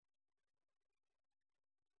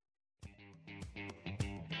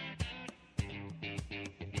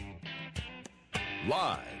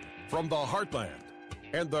Live from the heartland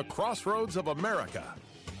and the crossroads of America,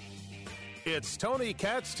 it's Tony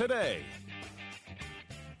Katz Today.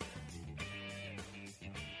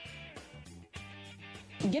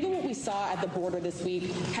 Given what we saw at the border this week,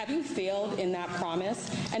 have you failed in that promise?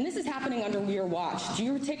 And this is happening under your watch. Do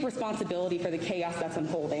you take responsibility for the chaos that's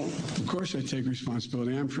unfolding? Of course I take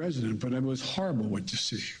responsibility. I'm president, but it was horrible what to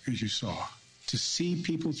see, as you saw. To see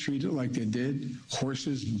people treated like they did,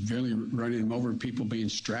 horses barely running them over, people being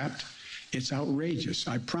strapped, it's outrageous.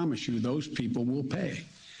 I promise you those people will pay.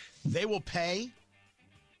 They will pay?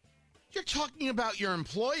 You're talking about your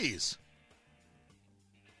employees.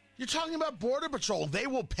 You're talking about Border Patrol. They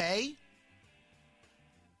will pay?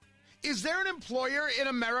 Is there an employer in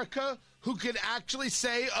America who could actually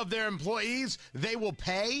say of their employees, they will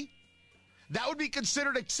pay? That would be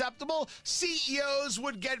considered acceptable? CEOs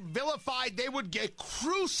would get vilified. They would get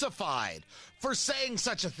crucified for saying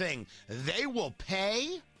such a thing. They will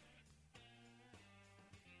pay?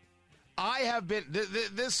 I have been,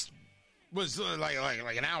 this was like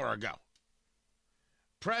an hour ago.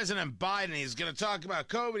 President Biden, he's going to talk about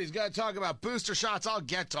COVID. He's going to talk about booster shots. I'll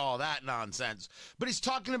get to all that nonsense. But he's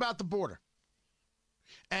talking about the border.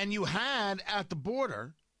 And you had at the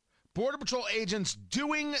border, Border Patrol agents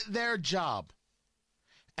doing their job.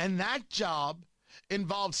 And that job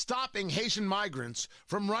involved stopping Haitian migrants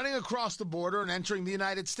from running across the border and entering the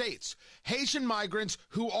United States. Haitian migrants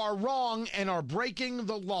who are wrong and are breaking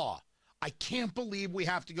the law. I can't believe we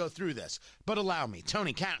have to go through this, but allow me.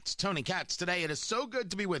 Tony Katz Today. It is so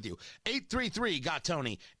good to be with you.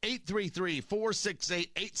 833-GOT-TONY,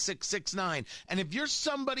 833-468-8669. And if you're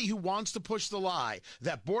somebody who wants to push the lie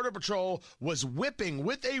that Border Patrol was whipping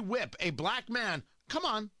with a whip a black man, come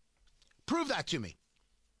on, prove that to me.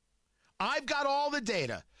 I've got all the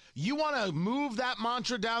data. You want to move that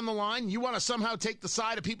mantra down the line? You want to somehow take the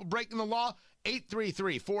side of people breaking the law?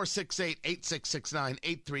 833-468-8669,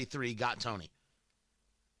 833-GOT-TONY.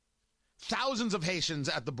 Thousands of Haitians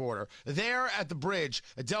at the border, there at the bridge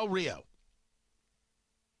at Del Rio.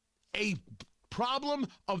 A problem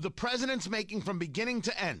of the president's making from beginning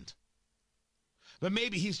to end. But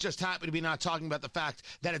maybe he's just happy to be not talking about the fact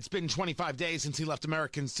that it's been 25 days since he left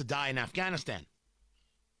Americans to die in Afghanistan.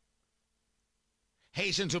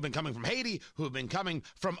 Haitians who have been coming from Haiti, who have been coming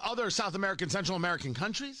from other South American, Central American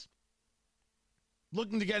countries,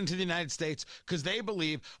 looking to get into the United States because they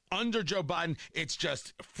believe under Joe Biden, it's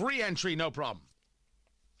just free entry, no problem.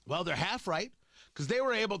 Well, they're half right because they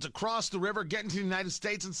were able to cross the river, get into the United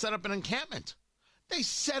States, and set up an encampment. They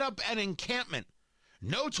set up an encampment.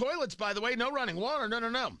 No toilets, by the way, no running water,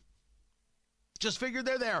 no. Just figured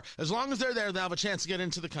they're there. As long as they're there, they'll have a chance to get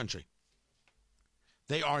into the country.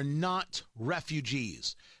 They are not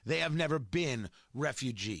refugees. They have never been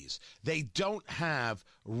refugees. They don't have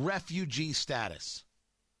refugee status.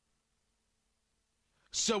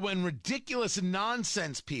 So when ridiculous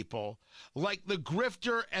nonsense people like the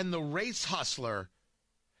grifter and the race hustler,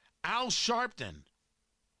 Al Sharpton,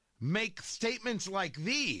 make statements like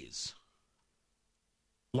these,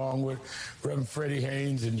 along with Reverend Freddie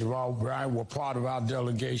Haynes and Jamal Bryant, were part of our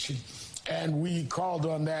delegation. And we called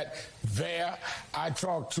on that there. I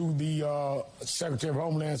talked to the Secretary of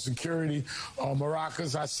Homeland Security,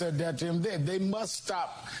 Maracas. I said that to him there. They must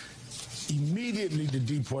stop immediately the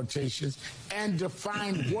deportations and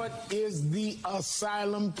define what is the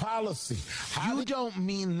asylum policy. You don't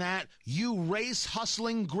mean that, you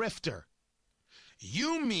race-hustling grifter.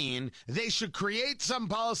 You mean they should create some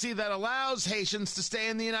policy that allows Haitians to stay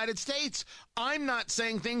in the United States. I'm not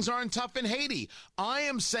saying things aren't tough in Haiti. I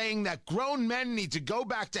am saying that grown men need to go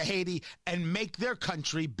back to Haiti and make their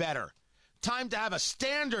country better. Time to have a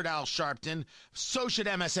standard, Al Sharpton. So should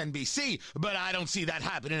MSNBC, but I don't see that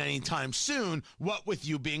happening anytime soon, what with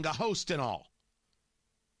you being a host and all.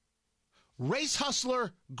 Race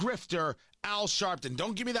hustler, grifter, Al Sharpton.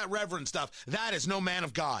 Don't give me that reverend stuff. That is no man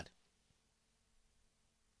of God.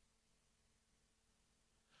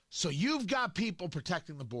 So you've got people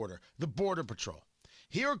protecting the border, the Border Patrol.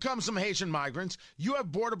 Here comes some Haitian migrants. You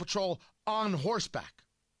have Border Patrol on horseback.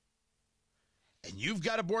 And you've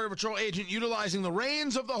got a Border Patrol agent utilizing the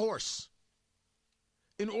reins of the horse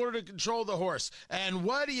in order to control the horse. And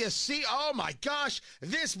what do you see? Oh, my gosh,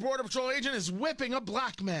 this Border Patrol agent is whipping a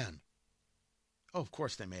black man. Oh, of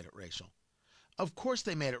course they made it racial. Of course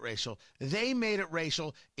they made it racial. They made it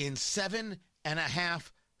racial in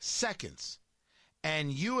 7.5 seconds.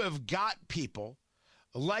 And you have got people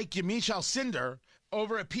like Yamiche Alcindor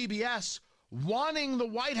over at PBS wanting the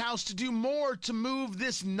White House to do more to move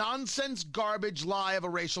this nonsense garbage lie of a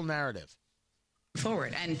racial narrative.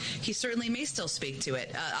 forward, and he certainly may still speak to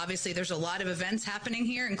it. Obviously, there's a lot of events happening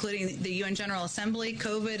here, including the UN General Assembly,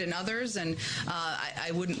 COVID, and others, and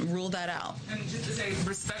I wouldn't rule that out. And just to say,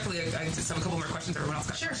 respectfully, I just have a couple more questions. Everyone else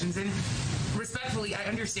got questions in. Respectfully, I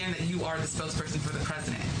understand that you are the spokesperson for the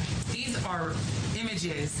president. These are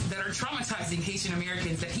images that are traumatizing Haitian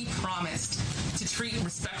Americans that he promised to treat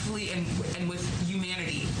respectfully and with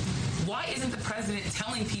humanity. Why isn't the president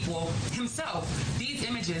telling people himself these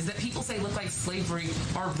images that people say look like slavery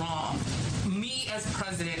are wrong? Me as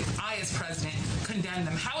president, I as president, condemn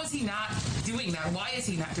them. How is he not doing that? Why is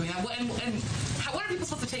he not doing that? And what are people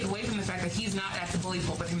supposed to take away from the fact that he's not at the bully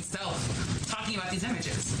pulpit himself talking about these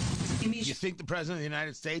images? You think the president of the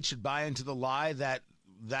United States should buy into the lie that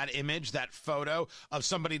that image, that photo of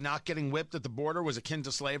somebody not getting whipped at the border was akin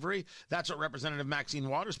to slavery? That's what Representative Maxine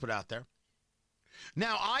Waters put out there.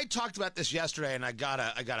 Now, I talked about this yesterday, and I got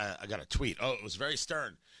a tweet. Oh, it was very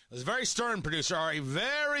stern. It was very stern, producer Ari.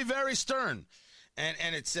 Very, very stern.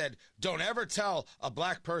 And it said, don't ever tell a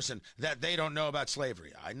black person that they don't know about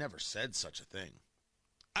slavery. I never said such a thing.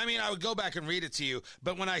 I mean, I would go back and read it to you,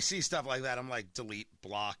 but when I see stuff like that, I'm like, delete,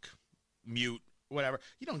 block, mute, whatever.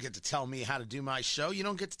 You don't get to tell me how to do my show. You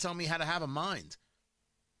don't get to tell me how to have a mind.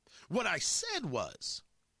 What I said was,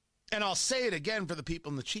 and I'll say it again for the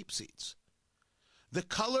people in the cheap seats, the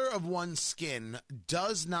color of one's skin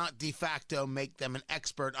does not de facto make them an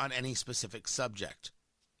expert on any specific subject,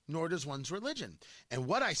 nor does one's religion. And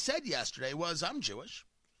what I said yesterday was, I'm Jewish.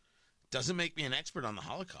 Doesn't make me an expert on the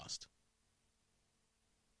Holocaust.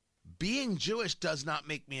 Being Jewish does not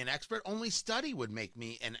make me an expert. Only study would make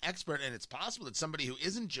me an expert, and it's possible that somebody who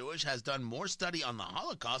isn't Jewish has done more study on the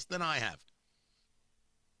Holocaust than I have.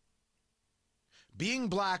 Being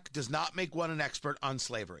black does not make one an expert on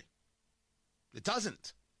slavery. It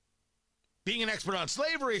doesn't. Being an expert on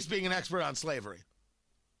slavery is being an expert on slavery.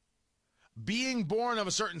 Being born of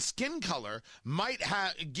a certain skin color might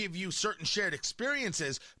give you certain shared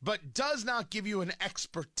experiences, but does not give you an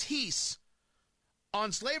expertise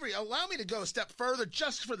on slavery. Allow me to go a step further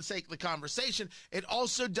just for the sake of the conversation. It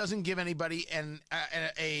also doesn't give anybody an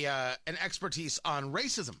expertise on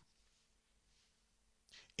racism.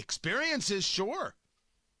 Experiences, sure.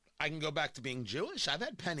 I can go back to being Jewish. I've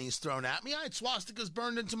had pennies thrown at me. I had swastikas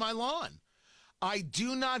burned into my lawn. I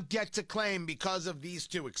do not get to claim because of these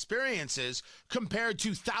two experiences compared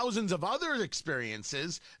to thousands of other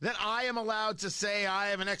experiences that I am allowed to say I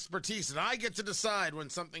have an expertise and I get to decide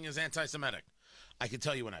when something is anti-Semitic. I can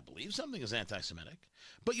tell you when I believe something is anti-Semitic,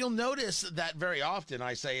 but you'll notice that very often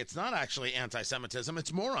I say it's not actually anti-Semitism,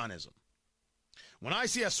 it's moronism. When I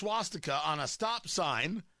see a swastika on a stop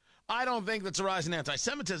sign, I don't think that's a rise in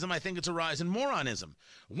anti-Semitism. I think it's a rise in moronism.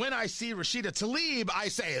 When I see Rashida Tlaib, I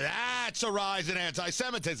say that's a rise in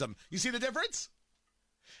anti-Semitism. You see the difference?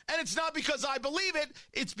 And it's not because I believe it.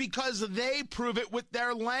 It's because they prove it with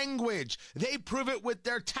their language. They prove it with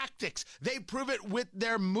their tactics. They prove it with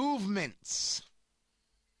their movements.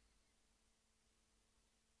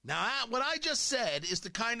 Now, what I just said is the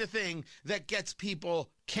kind of thing that gets people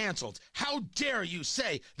canceled. How dare you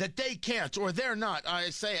say that they can't or they're not? I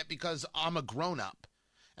say it because I'm a grown-up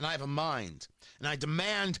and I have a mind, and I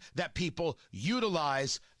demand that people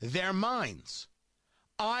utilize their minds.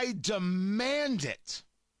 I demand it.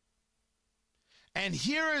 And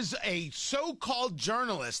here is a so-called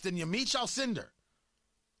journalist in Yamiche Alcindor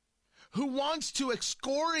who wants to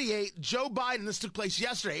excoriate Joe Biden. This took place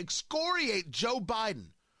yesterday. Excoriate Joe Biden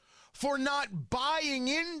for not buying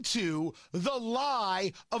into the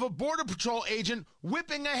lie of a Border Patrol agent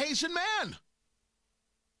whipping a Haitian man.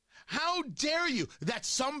 How dare you? That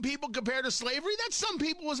some people compare to slavery? That some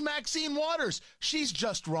people was Maxine Waters. She's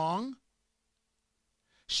just wrong.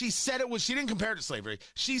 She said it was, she didn't compare it to slavery.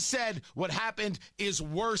 She said what happened is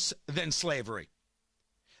worse than slavery.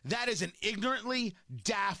 That is an ignorantly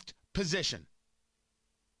daft position.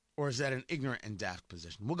 Or is that an ignorant and daft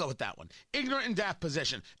position? We'll go with that one. Ignorant and daft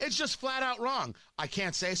position. It's just flat out wrong. I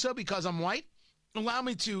can't say so because I'm white. Allow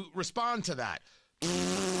me to respond to that.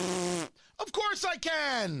 Of course I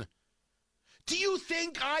can. Do you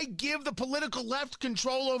think I give the political left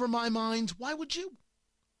control over my mind? Why would you?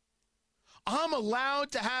 I'm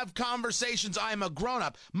allowed to have conversations. I'm a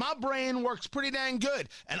grown-up. My brain works pretty dang good,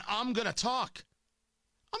 and I'm going to talk.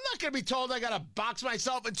 I'm not going to be told I got to box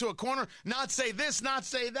myself into a corner, not say this, not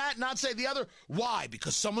say that, not say the other. Why?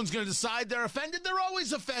 Because someone's going to decide they're offended? They're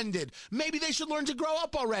always offended. Maybe they should learn to grow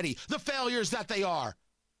up already, the failures that they are.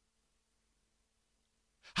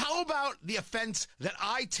 How about the offense that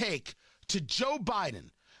I take to Joe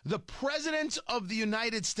Biden, the President of the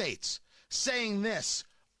United States, saying this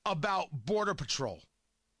about Border Patrol?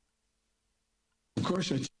 Of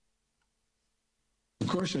course,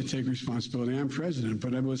 course I take responsibility. I'm president,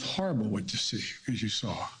 but it was horrible what to see, as you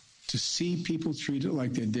saw. To see people treated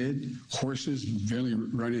like they did, horses barely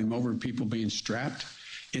running them over, people being strapped,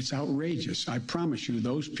 it's outrageous. I promise you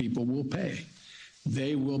those people will pay.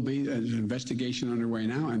 They will be, there's an investigation underway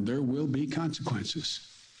now, and there will be consequences.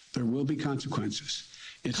 There will be consequences.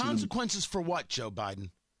 Consequences for what, Joe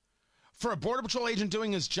Biden? For a Border Patrol agent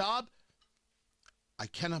doing his job? I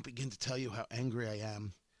cannot begin to tell you how angry I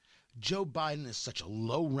am. Joe Biden is such a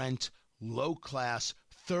low-rent, low-class,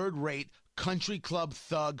 third-rate, country club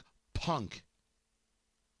thug punk.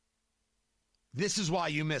 This is why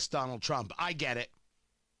you miss Donald Trump. I get it.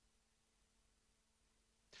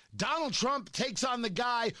 Donald Trump takes on the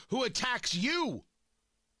guy who attacks you.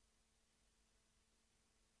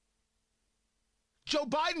 Joe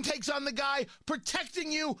Biden takes on the guy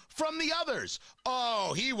protecting you from the others.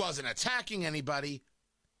 Oh, he wasn't attacking anybody.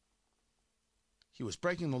 He was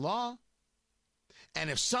breaking the law. And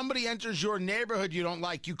if somebody enters your neighborhood you don't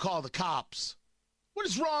like, you call the cops. What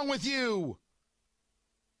is wrong with you?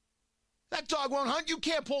 That dog won't hunt. You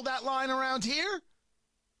can't pull that line around here.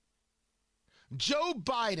 Joe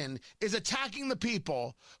Biden is attacking the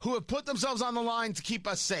people who have put themselves on the line to keep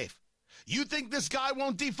us safe. You think this guy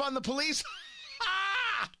won't defund the police?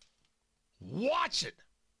 Watch it.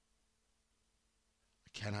 I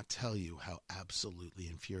cannot tell you how absolutely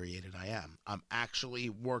infuriated I am. I'm actually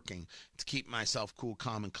working to keep myself cool,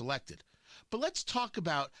 calm, and collected. But let's talk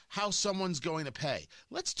about how someone's going to pay.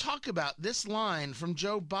 Let's talk about this line from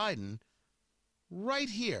Joe Biden right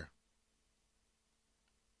here.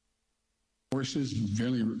 Horses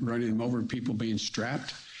barely running them over, people being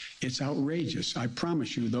strapped. It's outrageous. I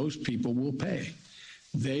promise you those people will pay.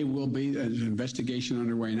 They will be, there's an investigation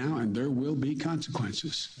underway now, and there will be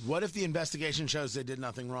consequences. What if the investigation shows they did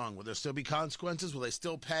nothing wrong? Will there still be consequences? Will they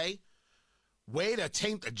still pay? Way to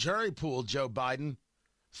taint the jury pool, Joe Biden.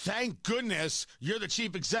 Thank goodness you're the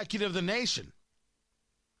chief executive of the nation.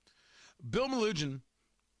 Bill Melugin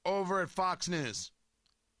over at Fox News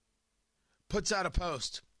puts out a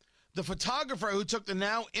post. The photographer who took the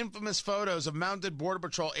now infamous photos of mounted Border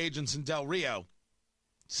Patrol agents in Del Rio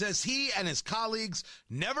says he and his colleagues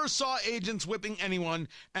never saw agents whipping anyone,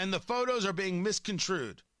 and the photos are being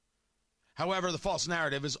misconstrued. However, the false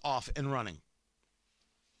narrative is off and running.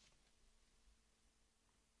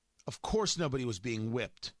 Of course nobody was being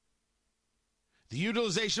whipped. The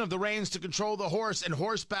utilization of the reins to control the horse and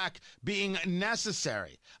horseback being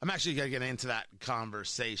necessary. I'm actually going to get into that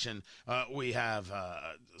conversation. We have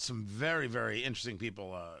some very, very interesting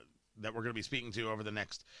people that we're going to be speaking to over the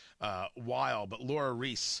next while. But Laura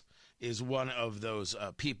Reese is one of those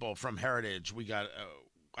people from Heritage.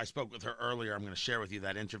 I spoke with her earlier. I'm going to share with you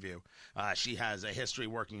that interview. She has a history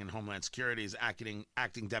working in Homeland Security as acting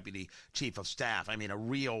deputy chief of staff. I mean, a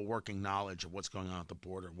real working knowledge of what's going on at the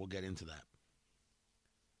border. We'll get into that.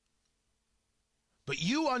 But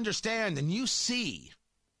you understand and you see,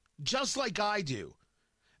 just like I do,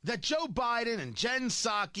 that Joe Biden and Jen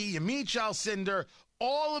Psaki, Yamit Alcindor,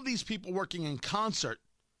 all of these people working in concert,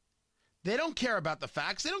 they don't care about the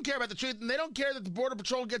facts, they don't care about the truth, and they don't care that the Border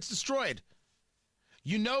Patrol gets destroyed.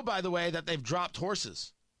 You know, by the way, that they've dropped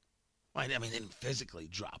horses. I mean, they didn't physically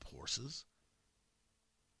drop horses.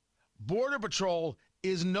 Border Patrol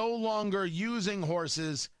is no longer using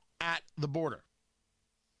horses at the border.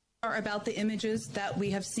 About the images that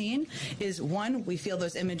we have seen is, one, we feel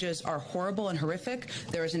those images are horrible and horrific.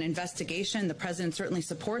 There is an investigation the president certainly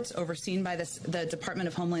supports, overseen by the Department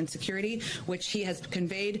of Homeland Security, which he has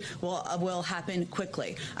conveyed will happen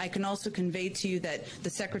quickly. I can also convey to you that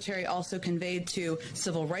the secretary also conveyed to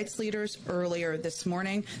civil rights leaders earlier this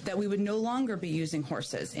morning that we would no longer be using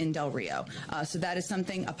horses in Del Rio. So that is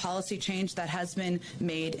something, a policy change that has been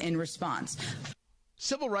made in response.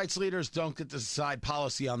 Civil rights leaders don't get to decide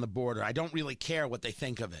policy on the border. I don't really care what they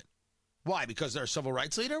think of it. Why? Because they're a civil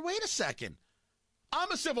rights leader? Wait a second.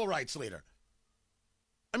 I'm a civil rights leader.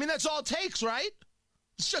 I mean, that's all it takes, right?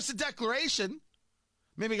 It's just a declaration.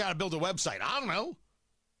 Maybe got to build a website. I don't know.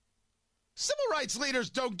 Civil rights leaders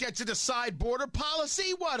don't get to decide border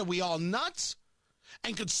policy. What, are we all nuts?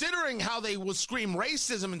 And considering how they will scream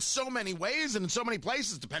racism in so many ways and in so many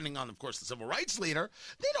places, depending on, of course, the civil rights leader,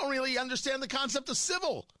 they don't really understand the concept of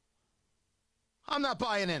civil. I'm not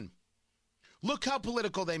buying in. Look how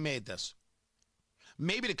political they made this.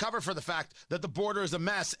 Maybe to cover for the fact that the border is a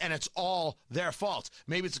mess and it's all their fault.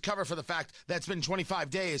 Maybe it's to cover for the fact that it's been 25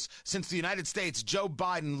 days since the United States, Joe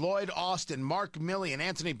Biden, Lloyd Austin, Mark Milley, and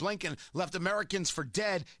Antony Blinken left Americans for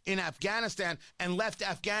dead in Afghanistan and left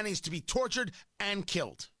Afghanis to be tortured and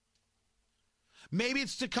killed. Maybe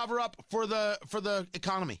it's to cover up for the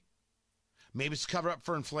economy. Maybe it's to cover up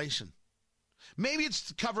for inflation. Maybe it's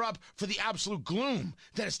to cover up for the absolute gloom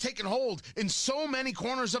that has taken hold in so many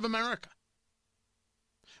corners of America.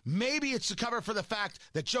 Maybe it's to cover for the fact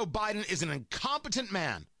that Joe Biden is an incompetent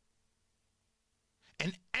man,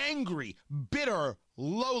 an angry, bitter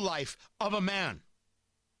lowlife of a man.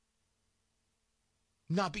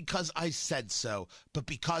 Not because I said so, but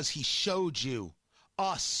because he showed you,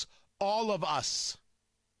 us, all of us.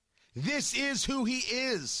 This is who he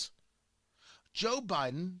is. Joe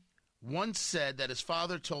Biden once said that his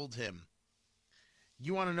father told him,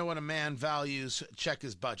 you want to know what a man values? Check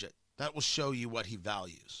his budget. That will show you what he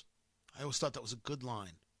values. I always thought that was a good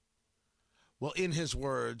line. Well, in his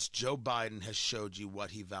words, Joe Biden has showed you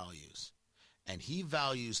what he values. And he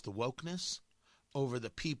values the wokeness over the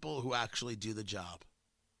people who actually do the job.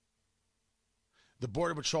 The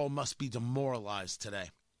Border Patrol must be demoralized today.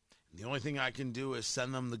 The only thing I can do is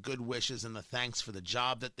send them the good wishes and the thanks for the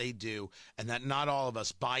job that they do, and that not all of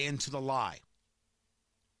us buy into the lie.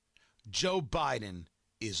 Joe Biden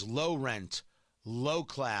is low rent, low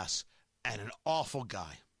class, and an awful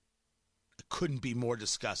guy. I couldn't be more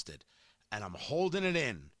disgusted, and I'm holding it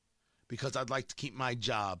in because I'd like to keep my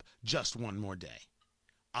job just one more day.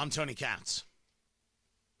 I'm Tony Katz.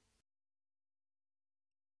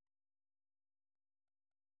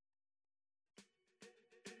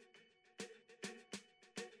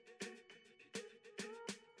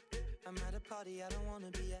 I'm at a party I don't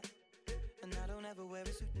want to be at, and I don't ever wear a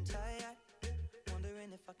suit and tie at.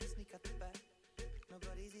 Wondering if I can sneak out the back.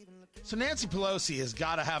 Nobody's even looking. So Nancy Pelosi has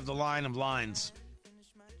got to have the line of lines.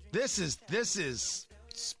 This is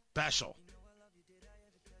special.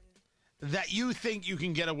 That you think you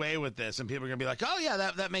can get away with this, and people are going to be like, oh,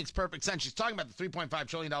 yeah, that makes perfect sense. She's talking about the $3.5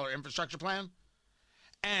 trillion infrastructure plan.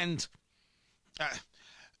 And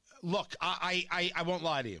look, I won't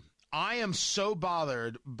lie to you. I am so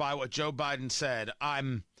bothered by what Joe Biden said.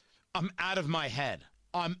 I'm out of my head.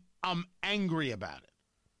 I'm angry about it.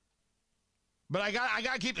 But I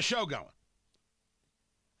got to keep the show going.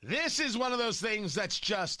 This is one of those things that's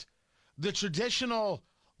just the traditional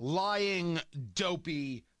lying,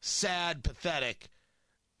 dopey, sad, pathetic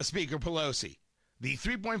Speaker Pelosi. The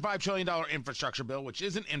 $3.5 trillion infrastructure bill, which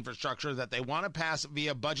isn't infrastructure, that they want to pass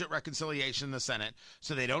via budget reconciliation in the Senate,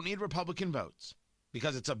 so they don't need Republican votes,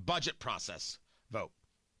 because it's a budget process vote.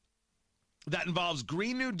 That involves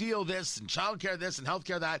Green New Deal this, and child care this, and health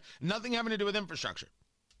care that, nothing having to do with infrastructure.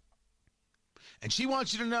 And she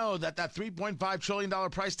wants you to know that that $3.5 trillion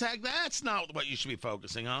price tag, that's not what you should be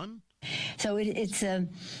focusing on. So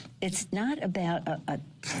it's not about a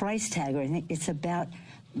price tag or anything. It's about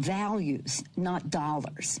values, not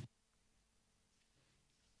dollars.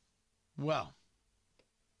 Well,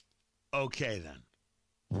 okay then.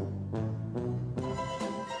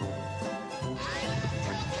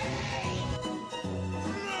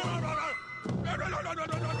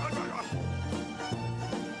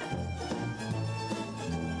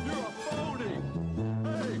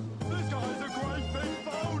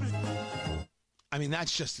 I mean,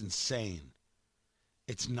 that's just insane.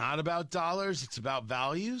 It's not about dollars. It's about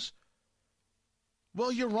values.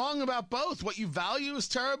 Well, you're wrong about both. What you value is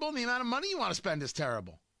terrible, and the amount of money you want to spend is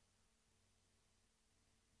terrible.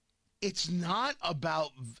 It's not about...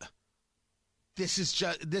 This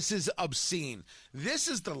is obscene. This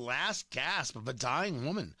is the last gasp of a dying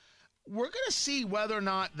woman. We're going to see whether or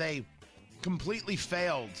not they completely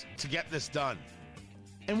failed to get this done.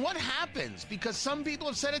 And what happens? Because some people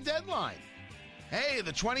have set a deadline. Hey,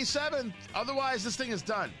 the 27th. Otherwise, this thing is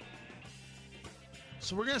done.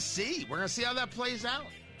 So we're going to see. We're going to see how that plays out.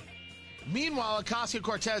 Meanwhile,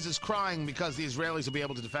 Ocasio-Cortez is crying because the Israelis will be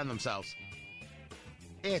able to defend themselves.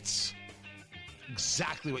 It's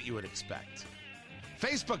exactly what you would expect.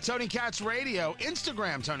 Facebook, Tony Katz Radio.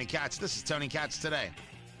 Instagram, Tony Katz. This is Tony Katz Today.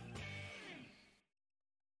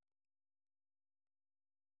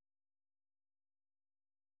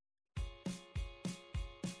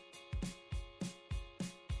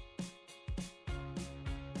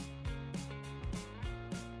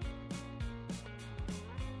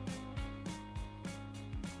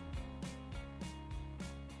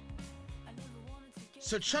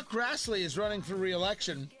 So Chuck Grassley is running for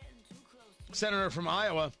re-election, senator from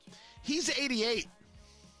Iowa. He's 88.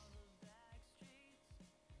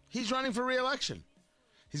 He's running for re-election.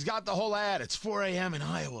 He's got the whole ad. It's 4 a.m. in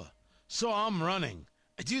Iowa, so I'm running.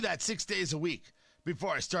 I do that 6 days a week. Before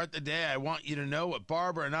I start the day, I want you to know what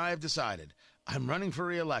Barbara and I have decided. I'm running for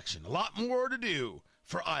re-election. A lot more to do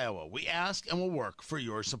for Iowa. We ask and will work for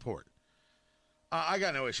your support. I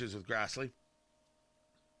got no issues with Grassley.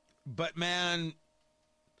 But, man...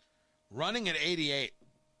 running at 88,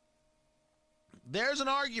 there's an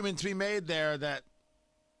argument to be made there that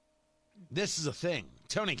This is a thing.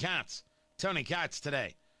 Tony Katz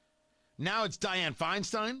today. Now it's Dianne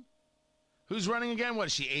Feinstein. Who's running again? What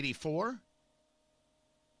is she, 84?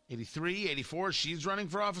 83, 84? She's running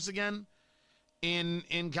for office again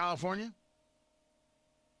in California?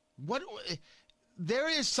 There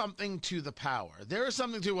is something to the power. There is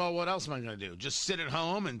something to, well, what else am I going to do? Just sit at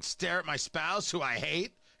home and stare at my spouse who I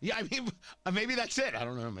hate? Yeah, I mean, maybe that's it. I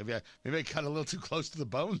don't know. Maybe I cut a little too close to the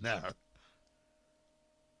bone there.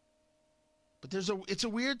 But it's a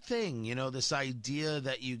weird thing, this idea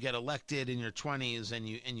that you get elected in your 20s and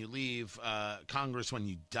you leave Congress when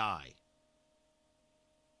you die.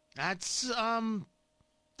 That's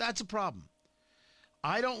a problem.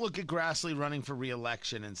 I don't look at Grassley running for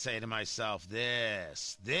re-election and say to myself,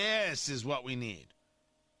 this is what we need.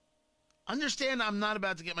 Understand, I'm not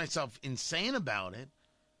about to get myself insane about it.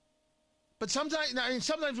 But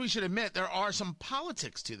sometimes we should admit there are some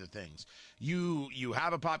politics to the things. You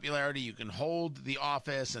have a popularity, you can hold the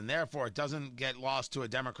office, and therefore it doesn't get lost to a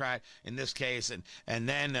Democrat in this case. And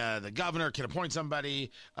then the governor can appoint somebody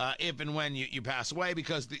if and when you pass away,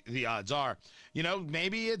 because the odds are,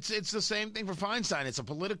 maybe it's the same thing for Feinstein. It's a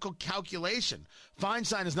political calculation.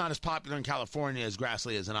 Feinstein is not as popular in California as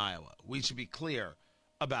Grassley is in Iowa. We should be clear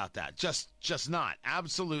about that. Just not.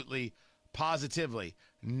 Absolutely, positively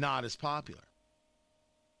not as popular.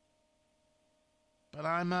 But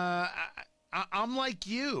I'm like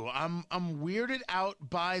you. I'm weirded out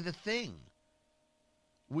by the thing.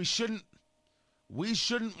 We shouldn't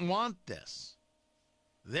want this.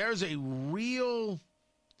 There is a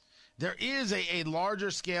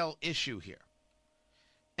larger scale issue here.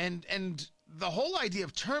 And the whole idea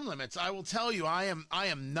of term limits, I will tell you, I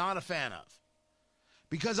am not a fan of.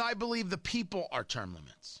 Because I believe the people are term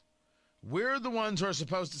limits. We're the ones who are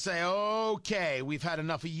supposed to say, okay, we've had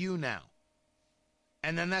enough of you now.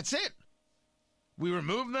 And then that's it. We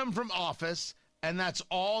remove them from office, and that's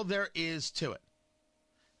all there is to it.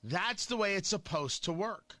 That's the way it's supposed to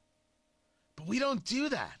work. But we don't do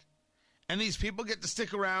that. And these people get to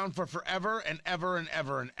stick around for forever and ever and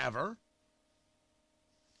ever and ever.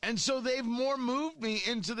 And so they've more moved me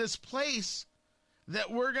into this place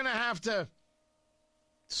that we're going to have to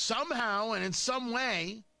somehow and in some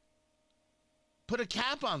way put a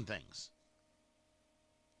cap on things.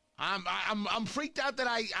 I'm freaked out that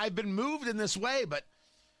I've been moved in this way, but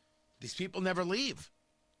these people never leave.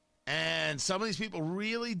 And some of these people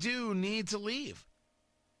really do need to leave.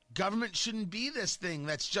 Government shouldn't be this thing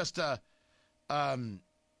that's just a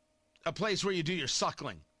place where you do your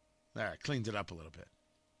suckling. There, I cleaned it up a little bit.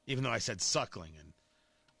 Even though I said suckling, and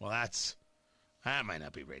well, that might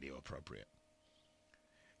not be radio appropriate.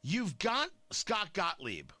 You've got Scott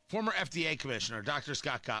Gottlieb, former FDA commissioner, Dr.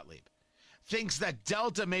 Scott Gottlieb, thinks that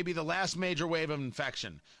Delta may be the last major wave of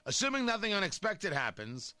infection. Assuming nothing unexpected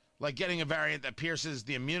happens, like getting a variant that pierces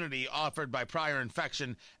the immunity offered by prior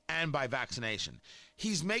infection and by vaccination.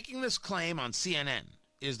 He's making this claim on CNN,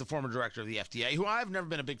 is the former director of the FDA, who I've never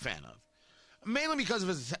been a big fan of, mainly because of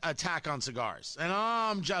his attack on cigars. And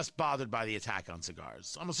I'm just bothered by the attack on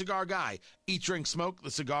cigars. I'm a cigar guy. Eat, Drink, Smoke, the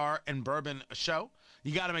Cigar and Bourbon Show.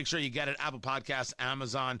 You got to make sure you get it. Apple Podcasts,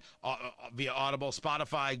 Amazon, via Audible,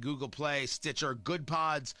 Spotify, Google Play, Stitcher, Good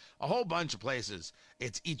Pods, a whole bunch of places.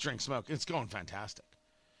 It's Eat, Drink, Smoke. It's going fantastic.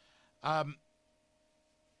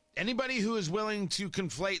 Anybody who is willing to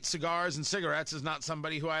conflate cigars and cigarettes is not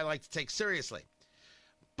somebody who I like to take seriously.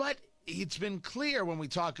 But it's been clear when we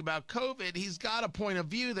talk about COVID, he's got a point of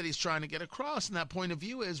view that he's trying to get across, and that point of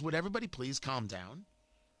view is, would everybody please calm down?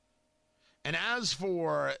 And as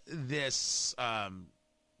for this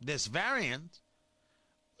this variant,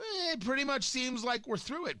 it pretty much seems like we're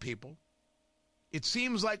through it, people. It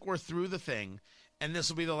seems like we're through the thing, and this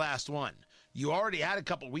will be the last one. You already had a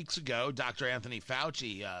couple weeks ago Dr. Anthony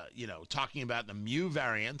Fauci, talking about the Mu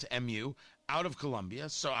variant, MU, out of Colombia.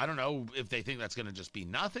 So I don't know if they think that's going to just be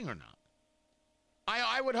nothing or not.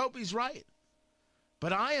 I would hope he's right.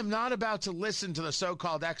 But I am not about to listen to the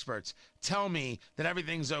so-called experts tell me that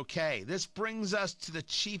everything's okay. This brings us to the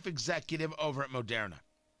chief executive over at Moderna.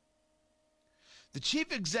 The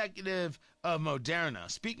chief executive of Moderna,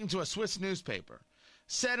 speaking to a Swiss newspaper,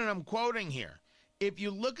 said, and I'm quoting here, if you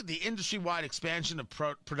look at the industry-wide expansion of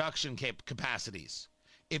production capacities,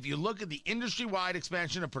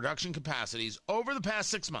 over the past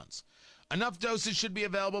 6 months, enough doses should be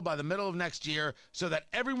available by the middle of next year so that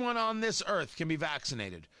everyone on this earth can be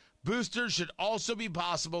vaccinated. Boosters should also be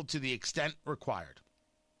possible to the extent required.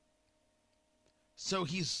 So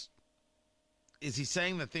is he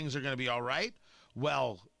saying that things are going to be all right?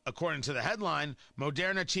 Well, according to the headline,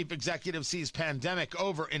 Moderna chief executive sees pandemic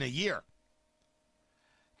over in a year.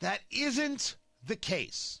 That isn't the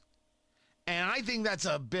case. And I think that's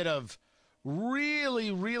a bit of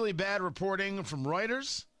really, really bad reporting from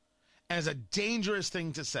Reuters and is a dangerous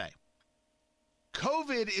thing to say.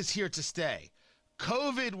 COVID is here to stay.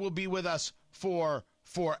 COVID will be with us for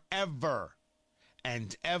forever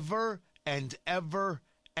and ever and ever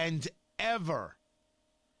and ever.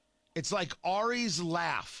 It's like Ari's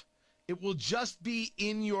laugh. It will just be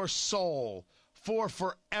in your soul for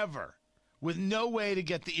forever with no way to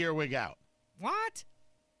get the earwig out. What?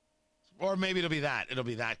 Or maybe it'll be that. It'll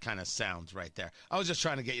be that kind of sound right there. I was just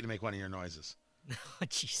trying to get you to make one of your noises. Oh,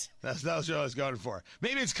 jeez. That was what I was going for.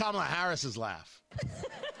 Maybe it's Kamala Harris's laugh.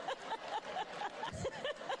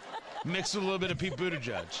 Mixed with a little bit of Pete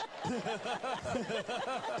Buttigieg.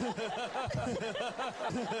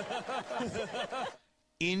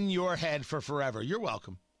 In your head for forever. You're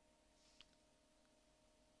welcome.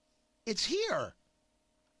 It's here.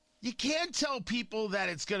 You can't tell people that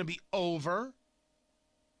it's going to be over.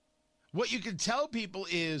 What you can tell people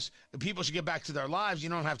is people should get back to their lives. You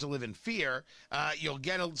don't have to live in fear. You'll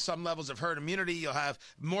get some levels of herd immunity. You'll have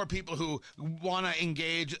more people who want to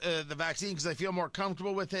engage the vaccine because they feel more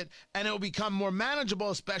comfortable with it. And it will become more manageable,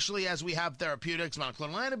 especially as we have therapeutics,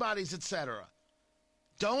 monoclonal antibodies, etc.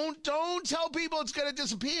 Don't tell people it's going to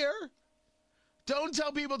disappear. Don't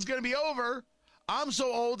tell people it's going to be over. I'm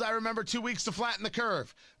so old, I remember 2 weeks to flatten the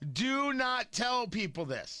curve. Do not tell people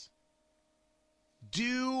this.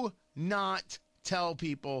 Do not tell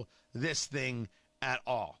people this thing at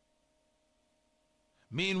all.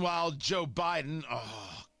 Meanwhile, Joe Biden,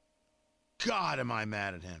 oh, God, am I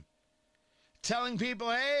mad at him. Telling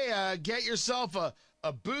people, hey, get yourself a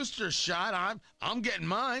booster shot. I'm getting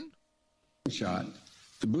mine.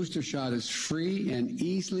 The booster shot is free and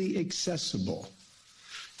easily accessible.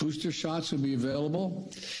 Booster shots will be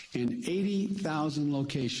available in 80,000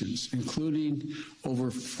 locations, including over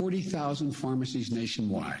 40,000 pharmacies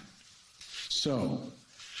nationwide. So,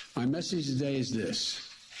 my message today is this.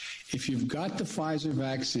 If you've got the Pfizer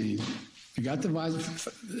vaccine, you got the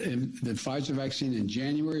Pfizer vaccine in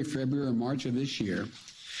January, February, or March of this year,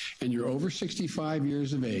 and you're over 65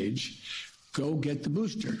 years of age, go get the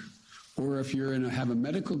booster. Or if you're have a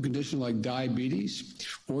medical condition like diabetes,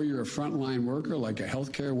 or you're a frontline worker like a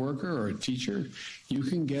healthcare worker or a teacher, you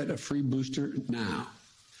can get a free booster now.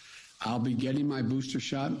 I'll be getting my booster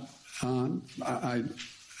shot. It's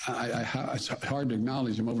hard to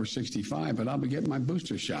acknowledge I'm over 65, but I'll be getting my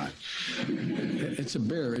booster shot. It's a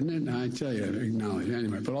bear, isn't it? I tell you, acknowledge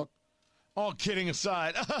anyway. But all kidding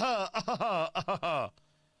aside.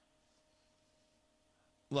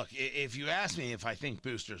 Look, if you ask me if I think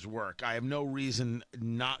boosters work, I have no reason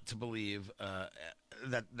not to believe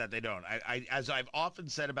that they don't. As I've often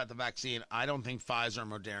said about the vaccine, I don't think Pfizer or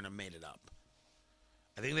Moderna made it up.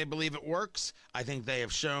 I think they believe it works. I think they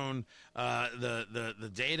have shown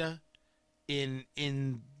the data in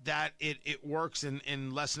that it works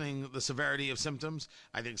in lessening the severity of symptoms.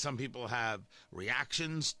 I think some people have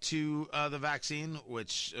reactions to the vaccine,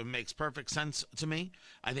 which makes perfect sense to me.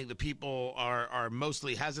 I think the people are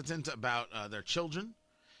mostly hesitant about their children,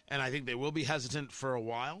 and I think they will be hesitant for a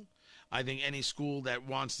while. I think any school that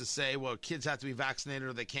wants to say, well, kids have to be vaccinated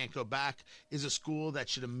or they can't go back is a school that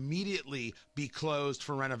should immediately be closed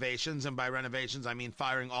for renovations. And by renovations, I mean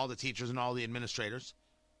firing all the teachers and all the administrators.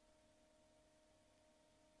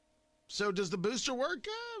 So does the booster work?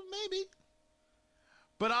 Maybe.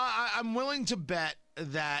 But I'm willing to bet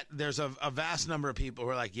that there's a vast number of people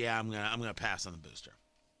who are like, yeah, I'm gonna pass on the booster.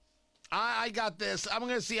 I got this. I'm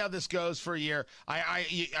going to see how this goes for a year.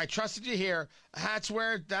 I trusted you here. That's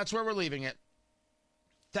where we're leaving it.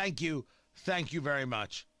 Thank you. Thank you very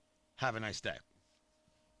much. Have a nice day.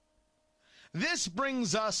 This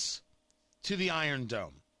brings us to the Iron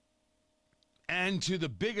Dome and to the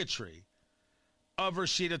bigotry of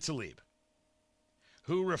Rashida Tlaib,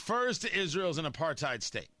 who refers to Israel as an apartheid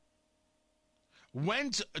state,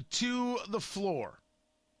 went to the floor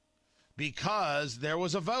because there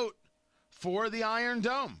was a vote for the Iron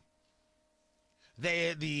Dome.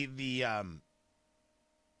 The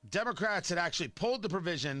Democrats had actually pulled the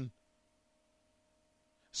provision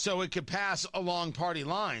so it could pass along party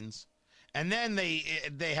lines, and then they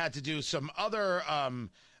had to do some other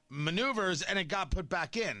maneuvers, and it got put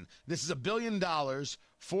back in. This is $1 billion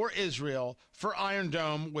for Israel, for Iron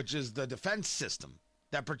Dome, which is the defense system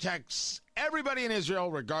that protects everybody in Israel,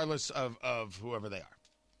 regardless of whoever they are.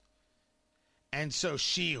 And so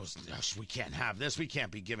she was, we can't have this. We can't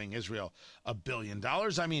be giving Israel $1 billion.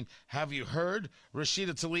 I mean, have you heard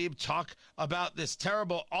Rashida Tlaib talk about this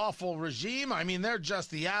terrible, awful regime? I mean, they're just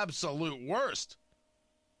the absolute worst.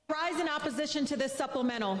 Rise in opposition to this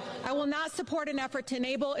supplemental. I will not support an effort to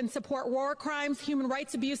enable and support war crimes, human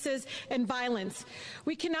rights abuses, and violence.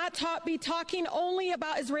 We cannot be talking only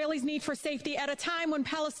about Israelis' need for safety at a time when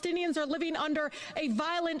Palestinians are living under a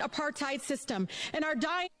violent apartheid system and are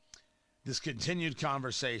dying. This continued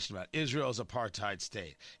conversation about Israel's apartheid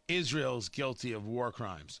state, Israel's guilty of war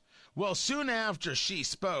crimes. Well, soon after she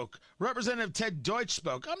spoke, Representative Ted Deutsch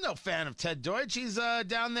spoke. I'm no fan of Ted Deutsch. He's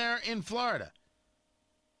down there in Florida.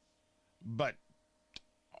 But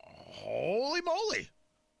holy moly.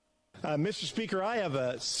 Mr. Speaker, I have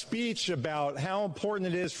a speech about how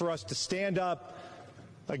important it is for us to stand up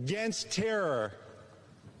against terror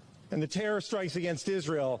and the terror strikes against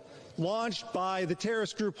Israel launched by the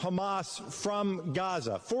terrorist group Hamas from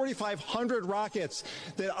Gaza. 4,500 rockets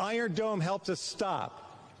that Iron Dome helped us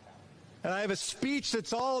stop. And I have a speech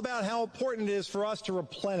that's all about how important it is for us to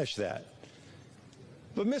replenish that.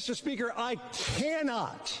 But, Mr. Speaker, I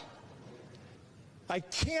cannot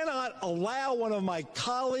allow one of my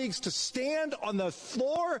colleagues to stand on the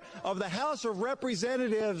floor of the House of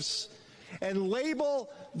Representatives and label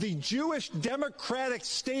the Jewish Democratic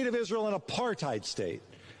State of Israel an apartheid state.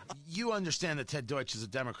 You understand that Ted Deutsch is a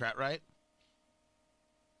Democrat, right?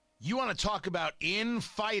 You want to talk about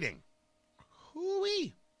infighting.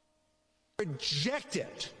 Hoo-wee. Reject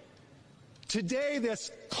it. Today,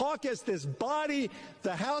 this caucus, this body,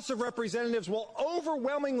 the House of Representatives will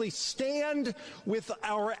overwhelmingly stand with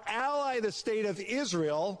our ally, the State of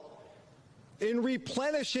Israel, in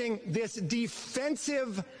replenishing this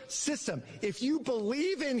defensive system. If you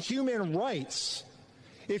believe in human rights,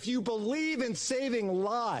 if you believe in saving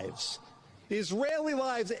lives, Israeli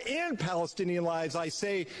lives and Palestinian lives, I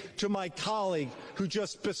say to my colleague who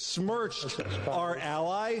just besmirched our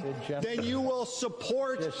ally, then you will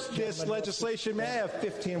support this legislation. May I have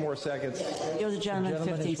 15 more seconds? You're the gentleman,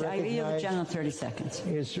 15. I give the gentleman 30 seconds.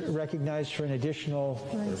 Is recognized for an additional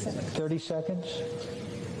 30 seconds.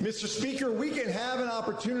 Mr. Speaker, we can have an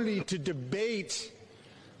opportunity to debate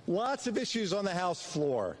lots of issues on the House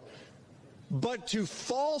floor, but to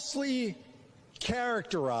falsely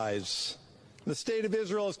characterize the State of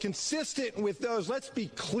Israel is consistent with those, let's be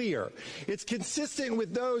clear, it's consistent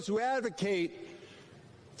with those who advocate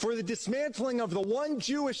for the dismantling of the one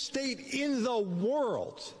Jewish state in the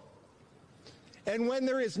world. And when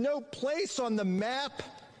there is no place on the map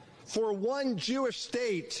for one Jewish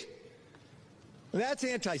state, that's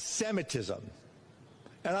anti-Semitism.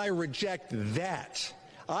 And I reject that.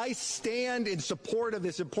 I stand in support of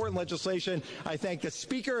this important legislation. I thank the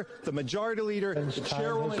Speaker, the Majority Leader, the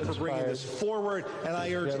Chairwoman for bringing this forward, and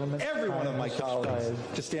I urge every one of my colleagues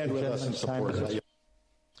to stand with us and support it.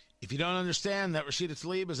 If you don't understand that Rashida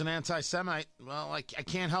Tlaib is an anti-Semite, well, I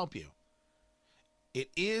can't help you. It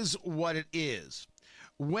is what it is.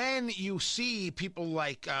 When you see people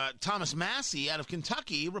like Thomas Massie out of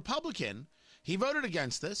Kentucky, Republican, he voted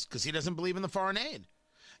against this because he doesn't believe in the foreign aid.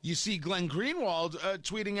 You see Glenn Greenwald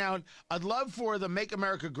tweeting out, I'd love for the Make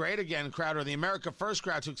America Great Again crowd or the America First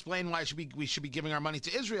crowd to explain why we should be giving our money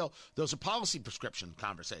to Israel. Those are policy prescription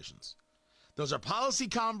conversations. Those are policy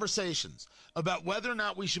conversations about whether or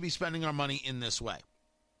not we should be spending our money in this way.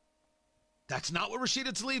 That's not what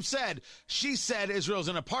Rashida Tlaib said. She said Israel's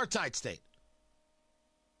an apartheid state.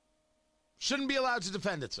 Shouldn't be allowed to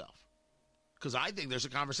defend itself. Because I think there's a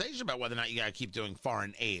conversation about whether or not you got to keep doing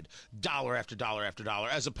foreign aid, dollar after dollar after dollar,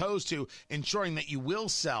 as opposed to ensuring that you will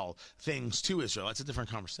sell things to Israel. That's a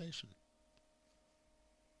different conversation.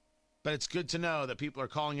 But it's good to know that people are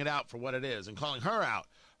calling it out for what it is and calling her out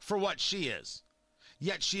for what she is.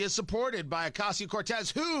 Yet she is supported by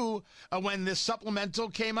Ocasio-Cortez, who, when this supplemental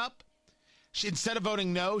came up, instead of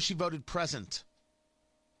voting no, she voted present.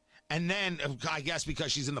 And then, I guess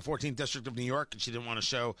because she's in the 14th District of New York and she didn't want to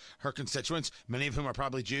show her constituents, many of whom are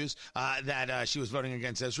probably Jews, that she was voting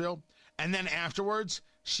against Israel. And then afterwards,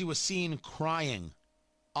 she was seen crying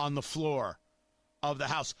on the floor of the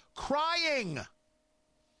House. Crying!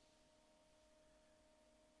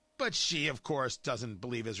 But she, of course, doesn't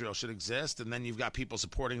believe Israel should exist. And then you've got people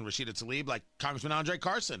supporting Rashida Tlaib, like Congressman Andre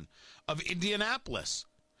Carson of Indianapolis,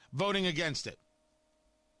 voting against it.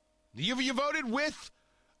 You voted with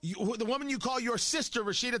the woman you call your sister,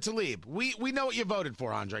 Rashida Tlaib. We know what you voted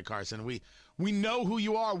for, Andre Carson. We know who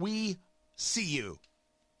you are. We see you.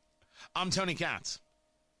 I'm Tony Katz.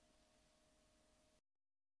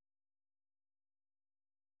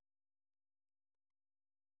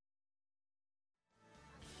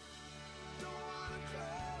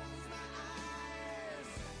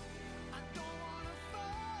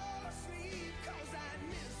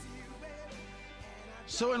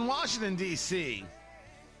 So in Washington, D.C.,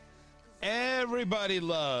 Everybody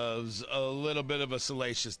loves a little bit of a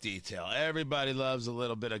salacious detail. Everybody loves a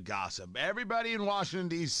little bit of gossip. Everybody in Washington,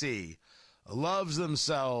 D.C. loves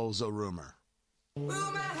themselves a rumor.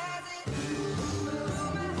 Rumor has it.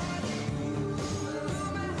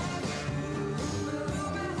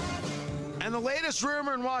 And the latest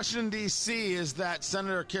rumor in Washington, D.C. is that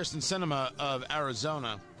Senator Kyrsten Sinema of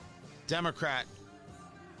Arizona, Democrat,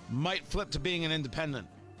 might flip to being an independent.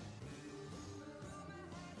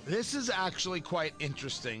 This is actually quite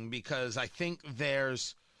interesting because I think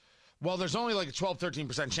there's only like a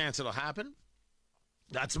 12-13% chance it'll happen.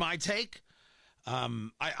 That's my take.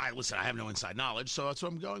 Listen, I have no inside knowledge, so that's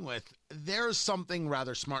what I'm going with. There's something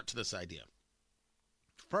rather smart to this idea.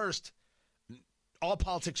 First, all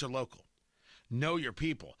politics are local. Know your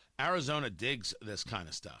people. Arizona digs this kind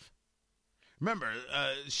of stuff. Remember,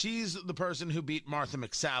 she's the person who beat Martha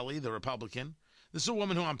McSally, the Republican. This is a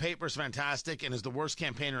woman who on paper is fantastic and is the worst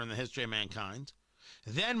campaigner in the history of mankind.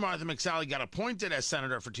 Then Martha McSally got appointed as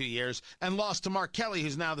senator for 2 years and lost to Mark Kelly,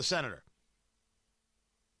 who's now the senator.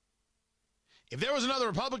 If there was another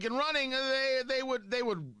Republican running, they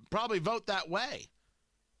would probably vote that way.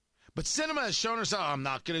 But Sinema has shown herself, I'm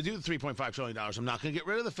not going to do the $3.5 trillion. I'm not going to get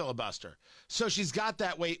rid of the filibuster. So she's got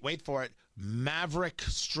that, wait for it, maverick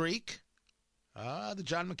streak. The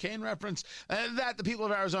John McCain reference. That the people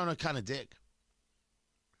of Arizona kind of dig.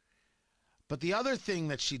 But the other thing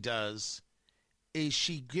that she does is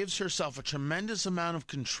she gives herself a tremendous amount of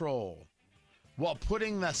control while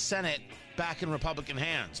putting the Senate back in Republican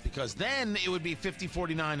hands, because then it would be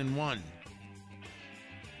 50-49-1.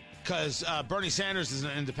 Because Bernie Sanders is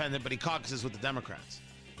an independent, but he caucuses with the Democrats.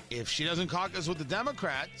 If she doesn't caucus with the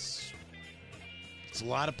Democrats, it's a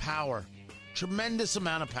lot of power. Tremendous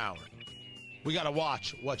amount of power. We got to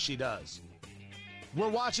watch what she does. We're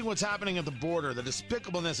watching what's happening at the border, the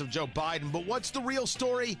despicableness of Joe Biden. But what's the real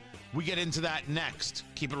story? We get into that next.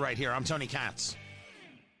 Keep it right here. I'm Tony Katz.